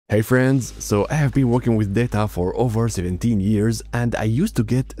Hey friends, so I have been working with data for over 17 years and I used to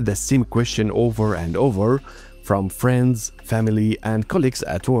get the same question over and over from friends, family and colleagues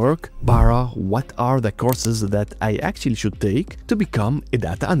at work. Baraa, what are the courses that I actually should take to become a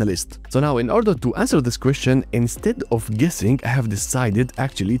data analyst? So now in order to answer this question, instead of guessing, I have decided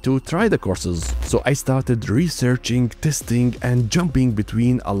actually to try the courses. So I started researching, testing and jumping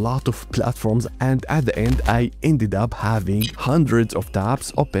between a lot of platforms, and at the end I ended up having hundreds of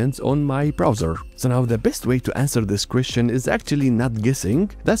tabs opened on my browser. So now the best way to answer this question is actually not guessing.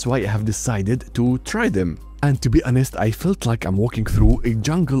 That's why I have decided to try them. And to be honest, I felt like I'm walking through a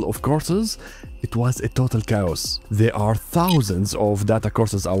jungle of courses. It was a total chaos. There are thousands of data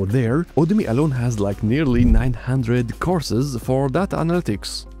courses out there. Udemy alone has like nearly 900 courses for data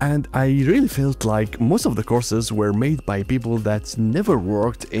analytics. And I really felt like most of the courses were made by people that never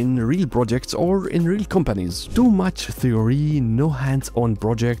worked in real projects or in real companies. Too much theory, no hands-on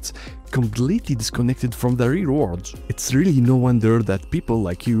projects, completely disconnected from the real world. It's really no wonder that people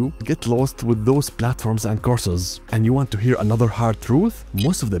like you get lost with those platforms and courses. And you want to hear another hard truth?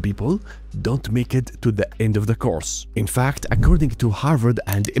 Most of the people don't make it to the end of the course. In fact, according to Harvard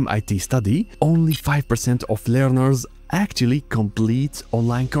and MIT study, only 5% of learners actually complete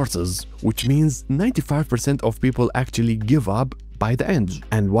online courses, which means 95% of people actually give up by the end.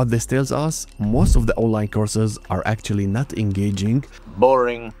 And what this tells us, most of the online courses are actually not engaging,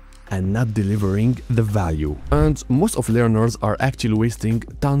 boring, and not delivering the value. And most of learners are actually wasting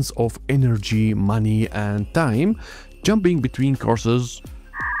tons of energy, money, and time jumping between courses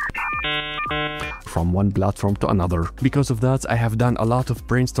from one platform to another. Because of that, I have done a lot of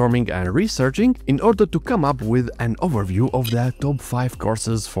brainstorming and researching in order to come up with an overview of the top 5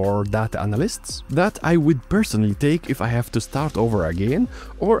 courses for data analysts that I would personally take if I have to start over again,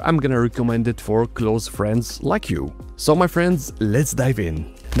 or I'm gonna recommend it for close friends like you. So my friends, let's dive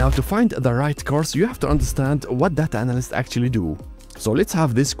in. Now, to find the right course, you have to understand what data analysts actually do. So let's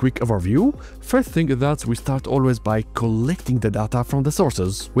have this quick overview. First thing is that we start always by collecting the data from the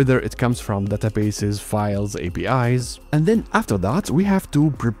sources, whether it comes from databases, files, APIs. And then after that, we have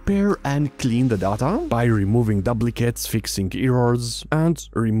to prepare and clean the data by removing duplicates, fixing errors, and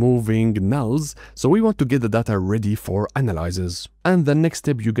removing nulls. So we want to get the data ready for analysis. And the next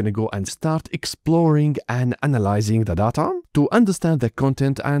step, you're gonna go and start exploring and analyzing the data to understand the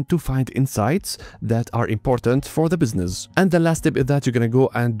content and to find insights that are important for the business. And the last step is that you're gonna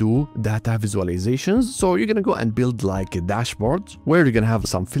go and do data visualizations. So you're gonna go and build like a dashboard where you're gonna have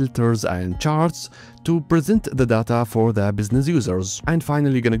some filters and charts to present the data for the business users. And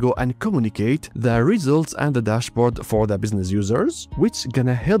finally, you're gonna go and communicate the results and the dashboard for the business users, which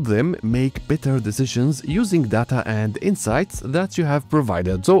gonna help them make better decisions using data and insights that you have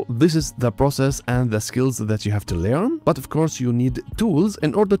provided. So this is the process and the skills that you have to learn. But of course, you need tools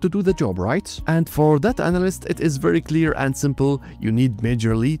in order to do the job, right? And for data analyst, it is very clear and simple. You need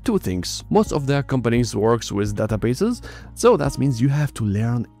majorly 2 things. Most of the companies works with databases, so that means you have to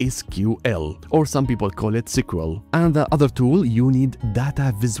learn SQL, or some people call it SQL. And the other tool, you need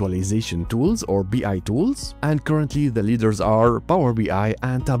data visualization tools or BI tools. And currently the leaders are Power BI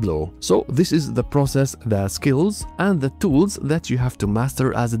and Tableau. So this is the process, the skills and the tools that you have to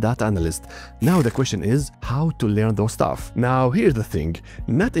master as a data analyst. Now the question is how to learn those stuff. Now here's the thing,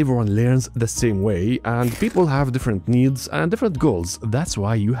 not everyone learns the same way and people have different needs and different goals. That's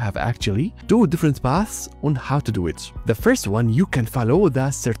why you have actually 2 different paths on how to do it. The first one, you can follow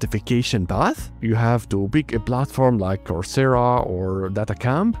the certification path. You have to pick a platform like Coursera or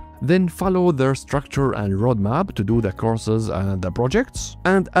DataCamp, then follow their structure and roadmap to do the courses and the projects.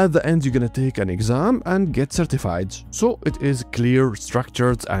 And at the end, you're gonna take an exam and get certified. So it is clear,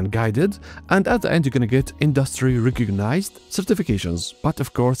 structured and guided. And at the end, you're gonna get industry recognized certifications. But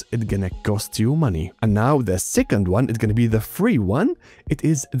of course, it's gonna cost you money. And now the second one is gonna be the free one. It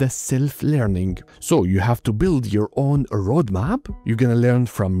is the self-learning. So you have to build your own roadmap. You're gonna learn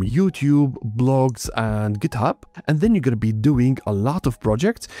from YouTube, blogs and GitHub. And then you're gonna be doing a lot of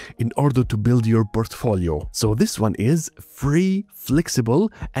projects in order to build your portfolio. So this one is free, flexible,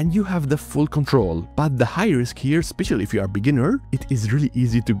 and you have the full control. But the high risk here, especially if you are a beginner, it is really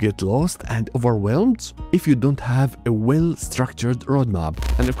easy to get lost and overwhelmed if you don't have a well-structured roadmap.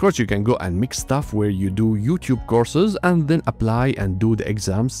 And of course, you can go and mix stuff where you do YouTube courses and then apply and do the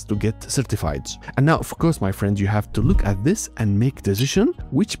exams to get certified. And now, of course, my friend, you have to look at this and make a decision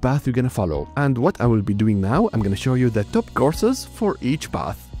which path you're gonna follow. And what I will be doing now, I'm gonna show you the top courses for each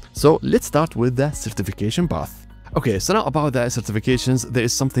path. So let's start with the certification path. Okay, so now about the certifications, there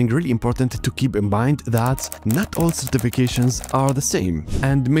is something really important to keep in mind, that not all certifications are the same.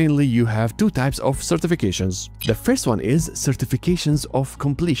 And mainly you have two types of certifications. The first one is certifications of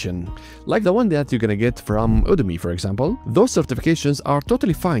completion, like the one that you're gonna get from Udemy, for example. Those certifications are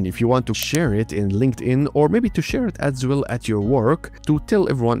totally fine if you want to share it in LinkedIn, or maybe to share it as well at your work to tell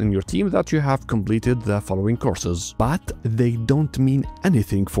everyone in your team that you have completed the following courses. But they don't mean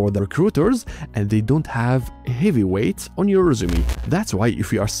anything for the recruiters, and they don't have heavy weight on your resume. That's why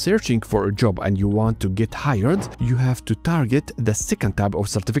if you are searching for a job and you want to get hired, you have to target the second type of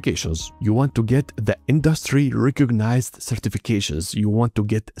certifications. You want to get the industry recognized certifications. You want to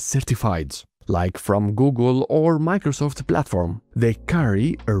get certified, like from Google or Microsoft platform. They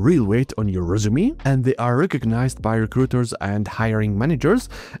carry a real weight on your resume, and they are recognized by recruiters and hiring managers,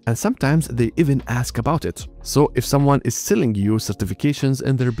 and sometimes they even ask about it. So if someone is selling you certifications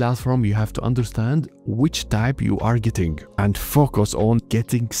in their platform, you have to understand which type you are getting and focus on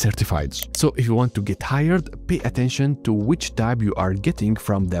getting certified. So if you want to get hired, pay attention to which type you are getting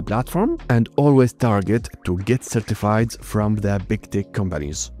from the platform, and always target to get certified from the big tech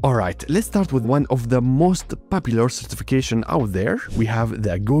companies. Alright, let's start with one of the most popular certification out there. We have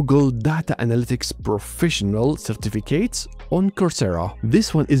the Google Data Analytics Professional Certificate on Coursera.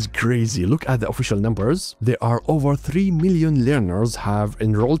 This one is crazy. Look at the official numbers. There are over 3 million learners have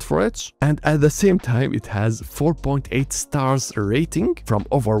enrolled for it, and at the same time it has 4.8 stars rating from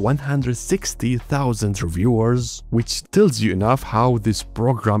over 160,000 reviewers, which tells you enough how this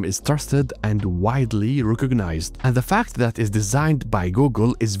program is trusted and widely recognized. And the fact that it's designed by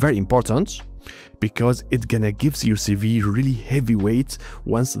Google is very important, because it gonna gives your CV really heavy weight.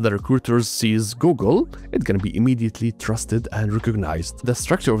 Once the recruiters sees Google, it's gonna be immediately trusted and recognized. The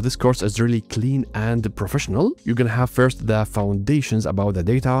structure of this course is really clean and professional. You're gonna have first the foundations about the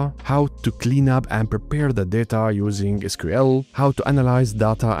data, how to clean up and prepare the data using SQL, how to analyze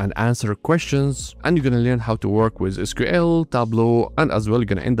data and answer questions, and you're gonna learn how to work with SQL, Tableau, and as well you're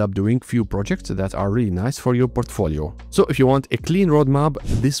gonna end up doing few projects that are really nice for your portfolio. So if you want a clean roadmap,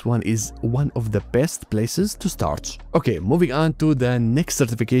 this one is one of the best places to start. Okay, moving on to the next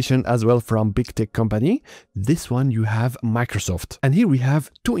certification as well from big tech company. This one you have Microsoft, and here we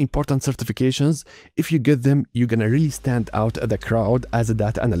have two important certifications. If you get them, you're gonna really stand out at the crowd as a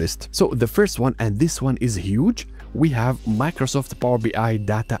data analyst. So the first one, and this one is huge, we have Microsoft Power BI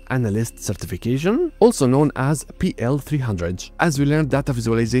Data Analyst certification, also known as PL300. As we learned, data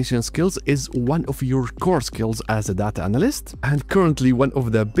visualization skills is one of your core skills as a data analyst, and currently one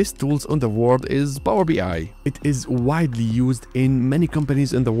of the best tools on the world is Power BI. It is widely used in many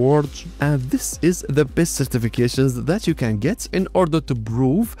companies in the world, and this is the best certifications that you can get in order to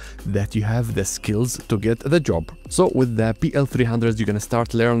prove that you have the skills to get the job. So with the PL300, you're gonna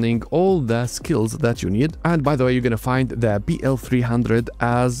start learning all the skills that you need, and by the way, you're gonna find the PL300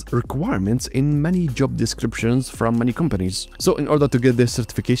 as requirements in many job descriptions from many companies. So in order to get this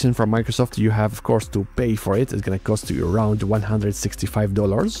certification from Microsoft, you have of course to pay for it. It's gonna cost you around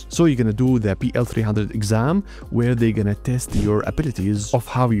 $165. So you're gonna do the PL300 exam, where they're gonna test your abilities of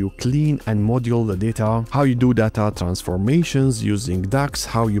how you clean and module the data, how you do data transformations using DAX,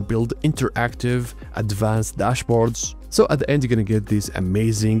 how you build interactive advanced dashboards. So at the end, you're gonna get these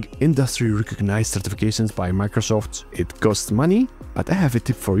amazing industry recognized certifications by Microsoft. It costs money, but I have a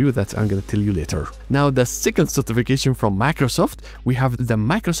tip for you that I'm gonna tell you later. Now, the second certification from Microsoft, we have the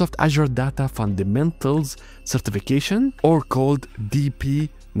Microsoft Azure Data Fundamentals certification, or called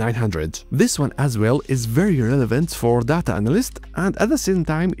DP900. This one as well is very relevant for data analysts, and at the same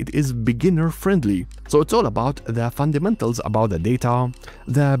time it is beginner friendly. So it's all about the fundamentals about the data,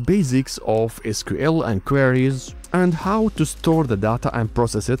 the basics of SQL and queries, and how to store the data and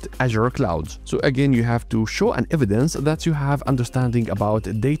process it Azure Cloud. So again, you have to show an evidence that you have understanding about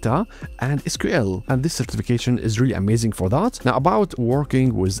data and SQL, and this certification is really amazing for that. Now, about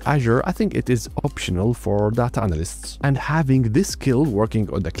working with Azure, I think it is optional for data analysts, and having this skill working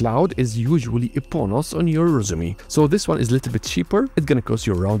on the cloud is usually a bonus on your resume. So this one is a little bit cheaper. It's gonna cost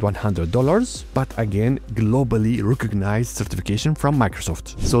you around $100, but again, globally recognized certification from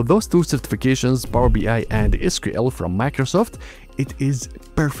Microsoft. So those two certifications, Power BI and SQL from Microsoft, it is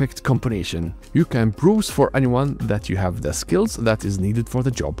perfect combination. You can prove for anyone that you have the skills that is needed for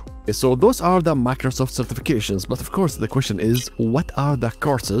the job. So those are the Microsoft certifications, but of course the question is, what are the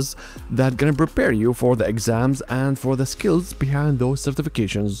courses that gonna prepare you for the exams and for the skills behind those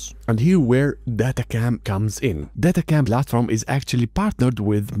certifications? And here where DataCamp comes in. DataCamp platform is actually partnered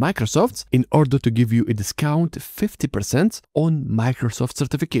with Microsoft in order to give you a discount 50% on Microsoft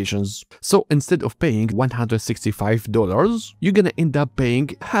certifications. So instead of paying $165, you're gonna end up paying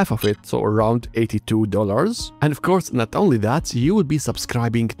half of it, so around $82. And of course, not only that, you will be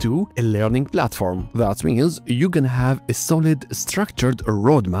subscribing to a learning platform. That means you're gonna have a solid structured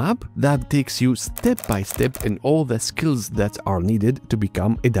roadmap that takes you step by step in all the skills that are needed to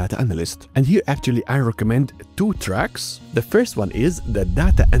become a data analyst. And here actually I recommend 2 tracks. The first one is the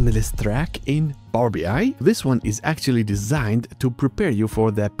Data Analyst track in Power BI. This one is actually designed to prepare you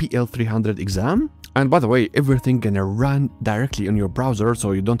for the PL300 exam. And by the way, everything gonna run directly on your browser,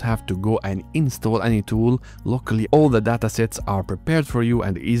 so you don't have to go and install any tool locally. All the datasets are prepared for you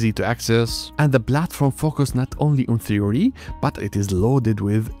and easy to access. And the platform focuses not only on theory, but it is loaded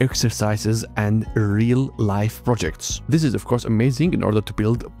with exercises and real-life projects. This is of course amazing in order to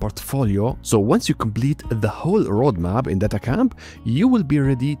build a portfolio. So once you complete the whole roadmap in DataCamp, you will be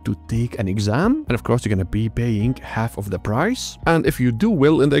ready to take an exam. And of course, you're gonna be paying half of the price. And if you do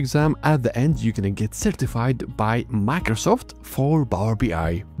well in the exam, at the end, you're gonna get certified by Microsoft for Power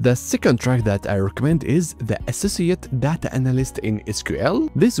BI. The second track that I recommend is the Associate Data Analyst in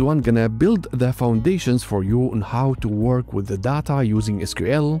SQL. This one gonna build the foundations for you on how to work with the data using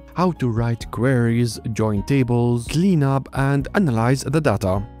SQL, how to write queries, join tables, clean up and analyze the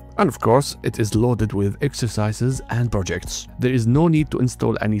data. And of course, it is loaded with exercises and projects. There is no need to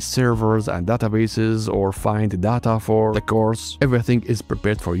install any servers and databases or find data for the course. Everything is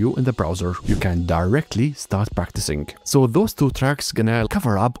prepared for you in the browser. You can directly start practicing. So those 2 tracks gonna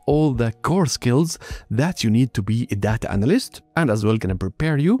cover up all the core skills that you need to be a data analyst, and as well gonna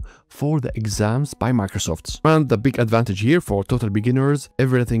prepare you for the exams by Microsoft. And the big advantage here for total beginners,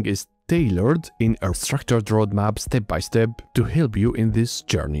 everything is tailored in a structured roadmap step by step to help you in this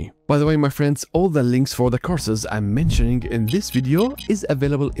journey. By the way, my friends, all the links for the courses I'm mentioning in this video is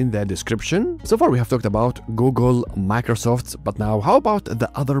available in the description. So far we have talked about Google, Microsoft, but now how about the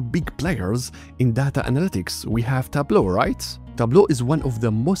other big players in data analytics? We have Tableau, right? Tableau is one of the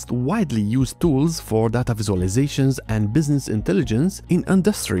most widely used tools for data visualizations and business intelligence in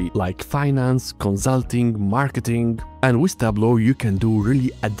industry like finance, consulting, marketing. And with Tableau, you can do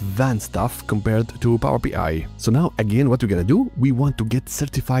really advanced stuff compared to Power BI. So now, again, what we're gonna do, we want to get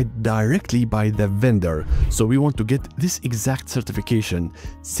certified directly by the vendor. So we want to get this exact certification,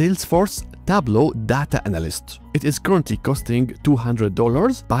 Salesforce Tableau Data Analyst. It is currently costing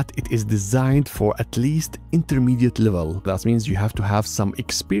 $200, but it is designed for at least intermediate level. That means you have to have some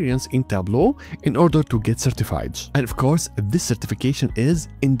experience in Tableau in order to get certified. And of course, this certification is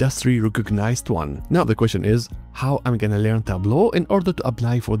industry recognized one. Now the question is, how I'm gonna learn Tableau in order to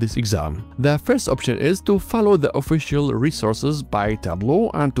apply for this exam? The first option is to follow the official resources by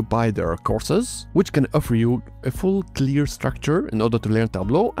Tableau and to buy their courses, which can offer you a full clear structure in order to learn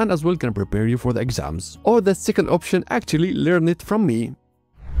Tableau and as well can prepare you for the exams. Or the second option, actually learn it from me.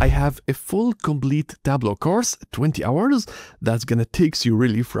 I have a full complete Tableau course, 20 hours, that's gonna take you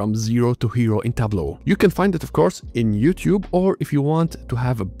really from zero to hero in Tableau. You can find it of course in YouTube, or if you want to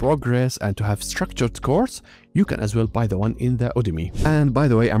have a progress and to have structured course, you can as well buy the one in the Udemy. And by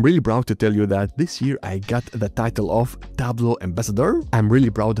the way, I'm really proud to tell you that this year I got the title of Tableau Ambassador. I'm really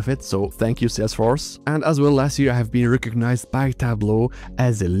proud of it, so thank you Salesforce. And as well, last year I have been recognized by Tableau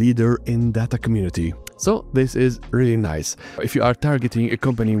as a leader in data community. So this is really nice. If you are targeting a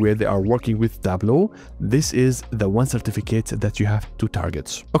company where they are working with Tableau, this is the one certificate that you have to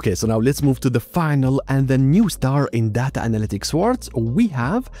target. Okay, so now let's move to the final and the new star in data analytics world. We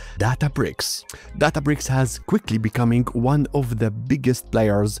have Databricks. Databricks has quickly becoming one of the biggest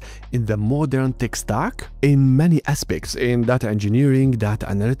players in the modern tech stack in many aspects, in data engineering, data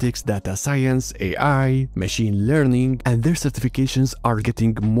analytics, data science, AI, machine learning, and their certifications are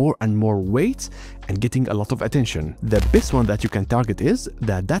getting more and more weight and getting a lot of attention. The best one that you can target is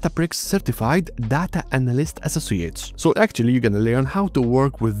the Databricks Certified Data Analyst Associate. So actually you're gonna learn how to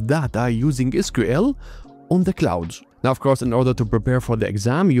work with data using SQL on the cloud. Now, of course, in order to prepare for the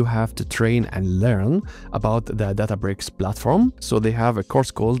exam, you have to train and learn about the Databricks platform. So they have a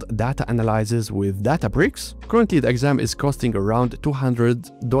course called Data Analysis with Databricks. Currently, the exam is costing around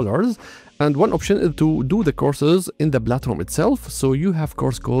 $200. And one option is to do the courses in the platform itself. So you have a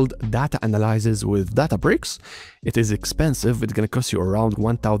course called Data Analysis with Databricks. It is expensive. It's going to cost you around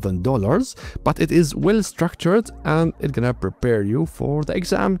 $1,000, but it is well structured and it's going to prepare you for the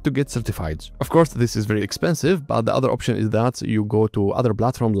exam to get certified. Of course, this is very expensive, but the other option is that you go to other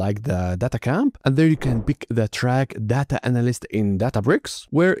platform like the DataCamp, and there you can pick the track Data Analyst in Databricks,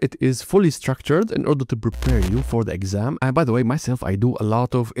 where it is fully structured in order to prepare you for the exam. And by the way, myself, I do a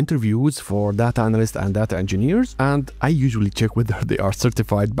lot of interviews for data analysts and data engineers, and I usually check whether they are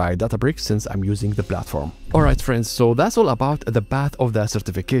certified by Databricks since I'm using the platform. All right, friends, so that's all about the path of the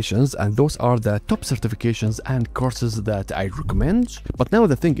certifications, and those are the top certifications and courses that I recommend. But now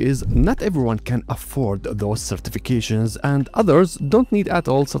the thing is, not everyone can afford those certifications, and others don't need at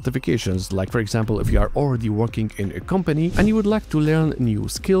all certifications. Like, for example, if you are already working in a company and you would like to learn new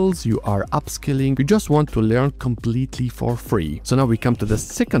skills, you are upskilling, you just want to learn completely for free. So now we come to the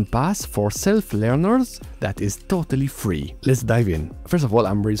second path for self-learners that is totally free. Let's dive in. First of all,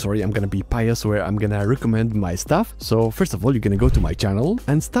 I'm really sorry, I'm gonna be pious where I'm gonna recommend my stuff. So first of all, you're gonna go to my channel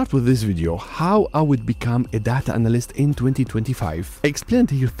and start with this video, how I would become a data analyst in 2025. I explained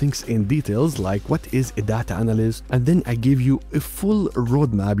here things in details like what is a data analyst, and then I give you a full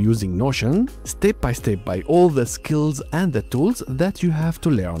roadmap using Notion, step by all the skills and the tools that you have to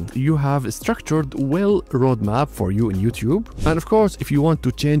learn. You have a structured well roadmap for you in YouTube, and of course if you want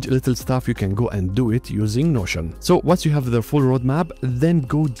to change a little stuff you can go and do it using Notion. So once you have the full roadmap, then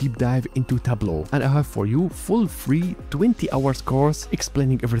go deep dive into Tableau, and I have for you full free 20 hours course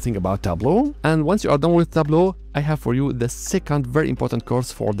explaining everything about Tableau. And once you are done with Tableau, I have for you the second very important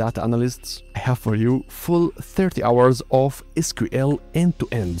course for data analysts. I have for you full 30 hours of SQL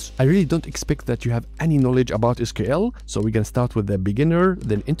end-to-end. I really don't expect that you have any knowledge about SQL, so we're gonna start with the beginner,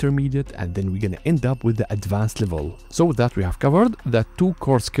 then intermediate, and then we're gonna end up with the advanced level. So with that, we have covered the 2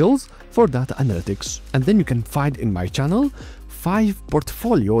 core skills for data analytics. And then you can find in my channel 5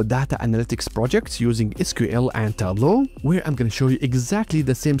 portfolio data analytics projects using SQL and Tableau, where I'm going to show you exactly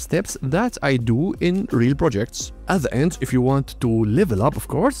the same steps that I do in real projects. At the end, if you want to level up, of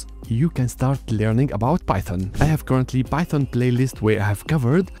course, you can start learning about Python. I have currently Python playlist where I have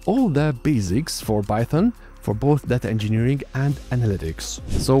covered all the basics for Python for both data engineering and analytics.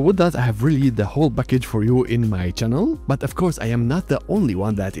 So with that, I have really the whole package for you in my channel. But of course, I am not the only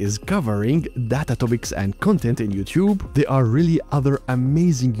one that is covering data topics and content in YouTube. There are really other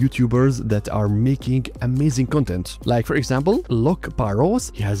amazing YouTubers that are making amazing content. Like for example,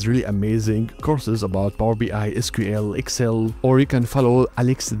 Baraa, he has really amazing courses about Power BI, SQL, Excel, or you can follow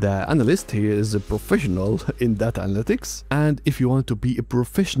Alex the Analyst. He is a professional in data analytics. And if you want to be a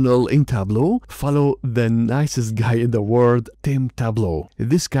professional in Tableau, follow the nicest guy in the world, Tim Tableau.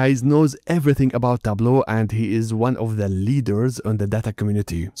 This guy knows everything about Tableau and he is one of the leaders in the data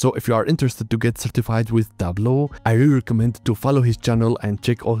community. So if you are interested to get certified with Tableau, I really recommend to follow his channel and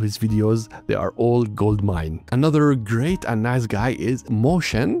check all his videos. They are all gold mine. Another great and nice guy is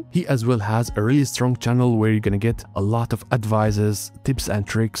Motion. He as well has a really strong channel where you're gonna get a lot of advices, tips and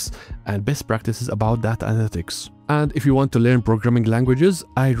tricks, and best practices about data analytics. And if you want to learn programming languages,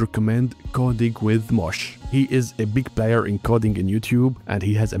 I recommend Coding with Mosh. He is a big player in coding in YouTube and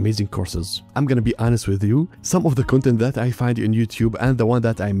he has amazing courses. I'm gonna be honest with you, some of the content that I find in YouTube and the one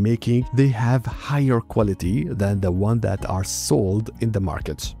that I'm making, they have higher quality than the one that are sold in the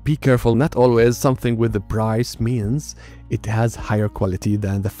market. Be careful, not always something with the price means it has higher quality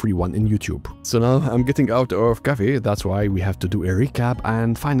than the free one in YouTube. So now I'm getting out of coffee, that's why we have to do a recap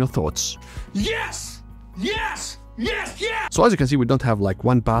and final thoughts. Yes! Yes! Yes, yes! So as you can see, we don't have like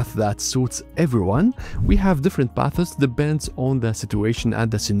one path that suits everyone. We have different paths, depends on the situation and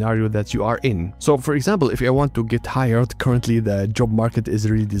the scenario that you are in. So for example, if I want to get hired, currently the job market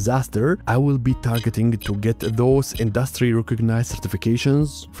is really disaster. I will be targeting to get those industry recognized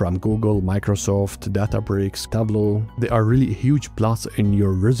certifications from Google, Microsoft, Databricks, Tableau. They are really a huge plus in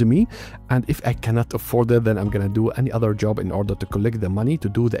your resume. And if I cannot afford it, then I'm gonna do any other job in order to collect the money to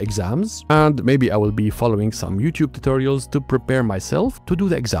do the exams. And maybe I will be following some YouTube tutorials to prepare myself to do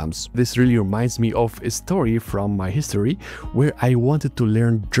the exams. This really reminds me of a story from my history where I wanted to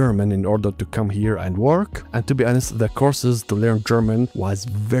learn German in order to come here and work. And to be honest, the courses to learn German was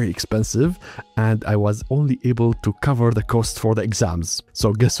very expensive and I was only able to cover the cost for the exams.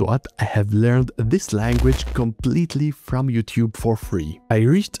 So guess what? I have learned this language completely from YouTube for free. I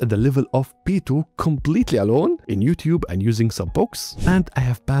reached the level of B2 completely alone in YouTube and using some books, and I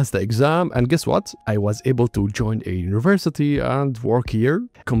have passed the exam, and guess what? I was able to join a university and work here.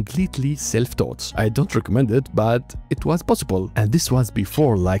 completely self-taught. I don't recommend it, but it was possible. And this was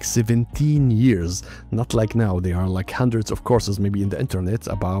before like 17 years, not like now. There are like hundreds of courses maybe in the internet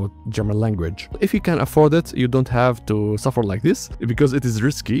about German language. If you can afford it, you don't have to suffer like this because it is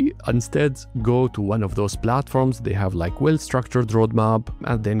risky. Instead, go to one of those platforms. They have like well-structured roadmap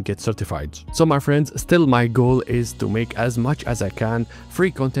and then get certified. So my friends, still my goal is to make as much as I can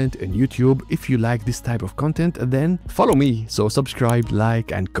free content in YouTube. If you like this type of content, then follow me. So subscribe,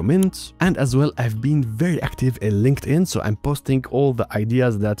 like, and comment. And as well, I've been very active in LinkedIn, so I'm posting all the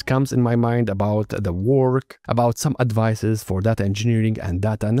ideas that comes in my mind about the work, about some advices for data engineering and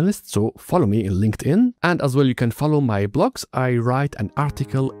data analysts. So follow me in LinkedIn. And as well, you can follow my blogs. I write an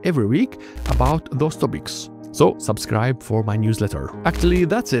article every week about those topics. So subscribe for my newsletter. Actually,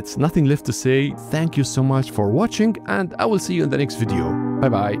 that's it. Nothing left to say. Thank you so much for watching, and I will see you in the next video. Bye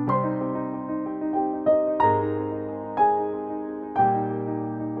bye.